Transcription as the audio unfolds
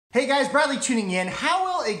Hey guys, Bradley tuning in. How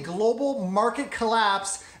will a global market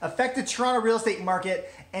collapse affect the Toronto real estate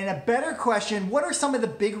market? And a better question, what are some of the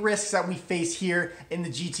big risks that we face here in the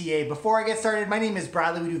GTA? Before I get started, my name is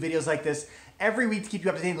Bradley. We do videos like this every week to keep you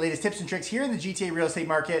up to date on the latest tips and tricks here in the GTA real estate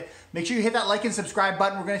market. Make sure you hit that like and subscribe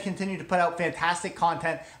button. We're going to continue to put out fantastic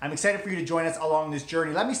content. I'm excited for you to join us along this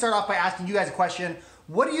journey. Let me start off by asking you guys a question.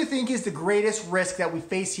 What do you think is the greatest risk that we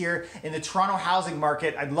face here in the Toronto housing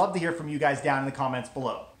market? I'd love to hear from you guys down in the comments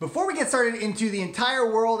below. Before we get started into the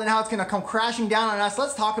entire world and how it's going to come crashing down on us,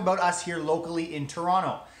 let's talk about us here locally in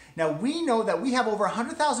Toronto. Now, we know that we have over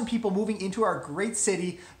 100,000 people moving into our great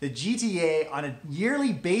city, the GTA, on a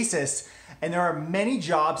yearly basis. And there are many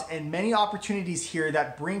jobs and many opportunities here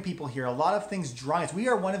that bring people here. A lot of things drawing us. We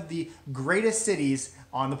are one of the greatest cities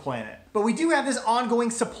on the planet. But we do have this ongoing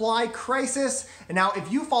supply crisis. And now,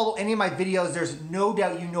 if you follow any of my videos, there's no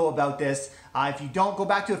doubt you know about this. If you don't, go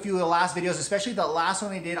back to a few of the last videos, especially the last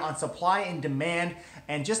one I did on supply and demand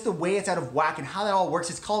and just the way it's out of whack and how that all works.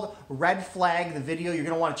 It's called Red Flag, the video. You're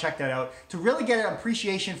gonna wanna check that out to really get an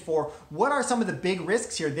appreciation for what are some of the big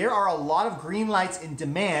risks here. There are a lot of green lights in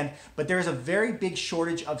demand, but there's a very big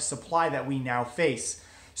shortage of supply that we now face.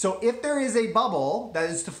 So if there is a bubble that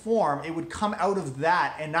is to form, it would come out of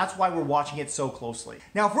that, and that's why we're watching it so closely.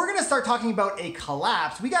 Now, if we're gonna start talking about a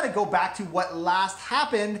collapse, we gotta go back to what last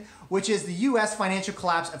happened, which is the US financial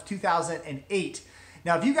collapse of 2008.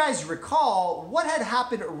 Now, if you guys recall, what had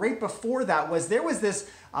happened right before that was there was this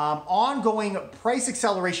ongoing price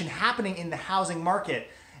acceleration happening in the housing market.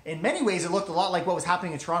 In many ways, it looked a lot like what was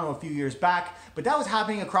happening in Toronto a few years back, but that was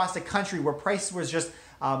happening across the country where price was just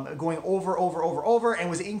going over, and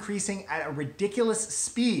was increasing at a ridiculous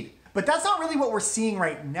speed. But that's not really what we're seeing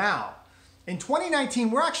right now. In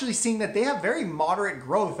 2019, we're actually seeing that they have very moderate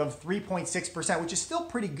growth of 3.6%, which is still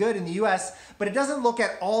pretty good in the US, but it doesn't look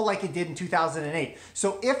at all like it did in 2008.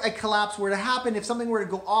 So if a collapse were to happen, if something were to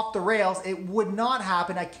go off the rails, it would not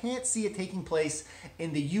happen. I can't see it taking place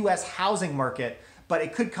in the US housing market, but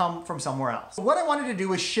it could come from somewhere else. What I wanted to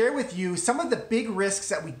do is share with you some of the big risks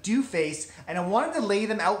that we do face, and I wanted to lay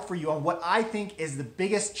them out for you on what I think is the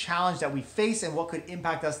biggest challenge that we face and what could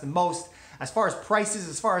impact us the most as far as prices,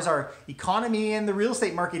 as far as our economy and the real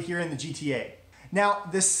estate market here in the GTA. Now,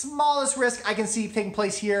 the smallest risk I can see taking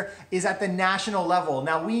place here is at the national level.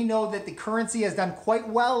 Now, we know that the currency has done quite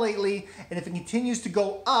well lately, and if it continues to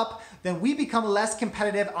go up, then we become less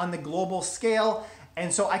competitive on the global scale.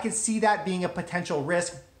 And so I can see that being a potential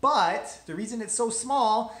risk, but the reason it's so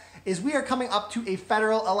small is we are coming up to a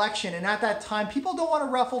federal election, and at that time, people don't want to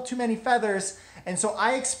ruffle too many feathers, and so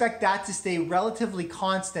I expect that to stay relatively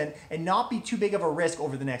constant and not be too big of a risk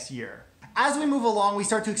over the next year. As we move along, we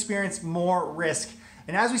start to experience more risk,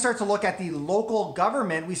 and as we start to look at the local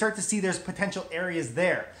government, we start to see there's potential areas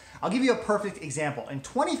there. I'll give you a perfect example. In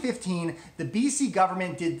 2015, the BC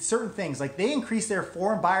government did certain things, like they increased their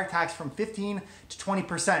foreign buyer tax from 15 to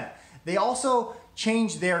 20%. They also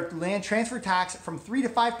changed their land transfer tax from 3 to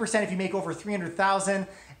 5% if you make over 300,000,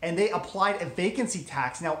 and they applied a vacancy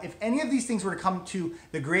tax. Now, if any of these things were to come to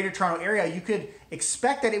the Greater Toronto area, you could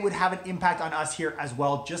expect that it would have an impact on us here as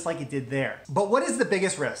well, just like it did there. But what is the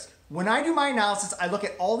biggest risk? When I do my analysis, I look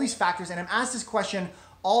at all these factors, and I'm asked this question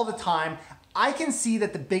all the time. I can see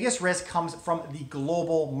that the biggest risk comes from the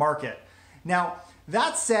global market. Now,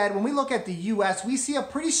 that said, when we look at the US, we see a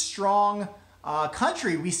pretty strong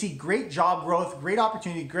country. We see great job growth, great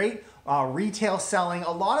opportunity, great retail selling,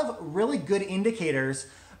 a lot of really good indicators.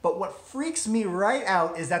 But what freaks me right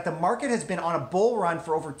out is that the market has been on a bull run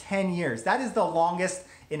for over 10 years. That is the longest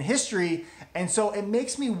in history. And so it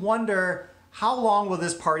makes me wonder, how long will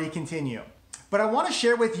this party continue? But I want to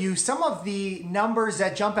share with you some of the numbers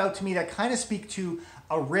that jump out to me that kind of speak to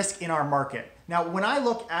a risk in our market. Now, when I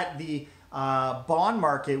look at the bond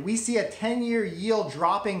market, we see a 10-year yield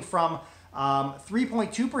dropping from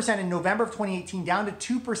 3.2% in November of 2018 down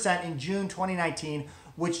to 2% in June 2019,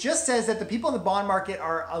 which just says that the people in the bond market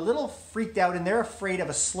are a little freaked out and they're afraid of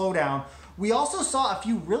a slowdown. We also saw a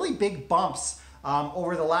few really big bumps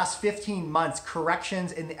over the last 15 months,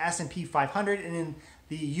 corrections in the S&P 500 and in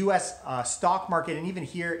the US stock market, and even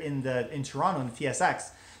here in Toronto in the TSX.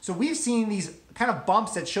 So we've seen these kind of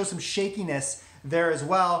bumps that show some shakiness there as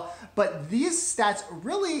well. But these stats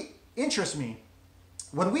really interest me.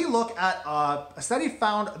 When we look at a study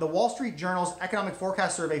found, the Wall Street Journal's Economic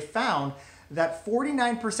Forecast Survey found that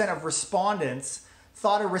 49% of respondents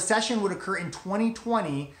thought a recession would occur in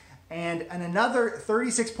 2020, and another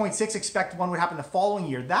 36.6% expect one would happen the following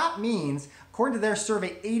year. That means, according to their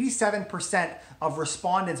survey, 87% of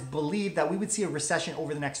respondents believe that we would see a recession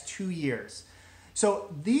over the next 2 years.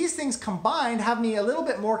 So these things combined have me a little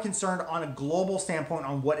bit more concerned on a global standpoint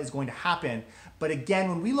on what is going to happen. But again,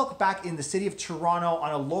 when we look back in the city of Toronto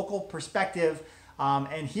on a local perspective,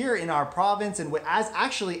 and here in our province, and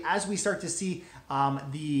as we start to see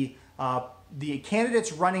the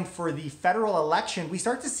candidates running for the federal election, we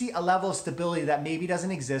start to see a level of stability that maybe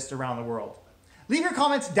doesn't exist around the world. Leave your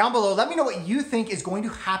comments down below. Let me know what you think is going to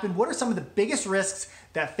happen. What are some of the biggest risks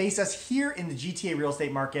that face us here in the GTA real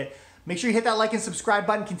estate market? Make sure you hit that like and subscribe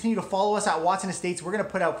button. Continue to follow us at Watson Estates. We're going to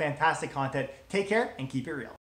put out fantastic content. Take care and keep it real.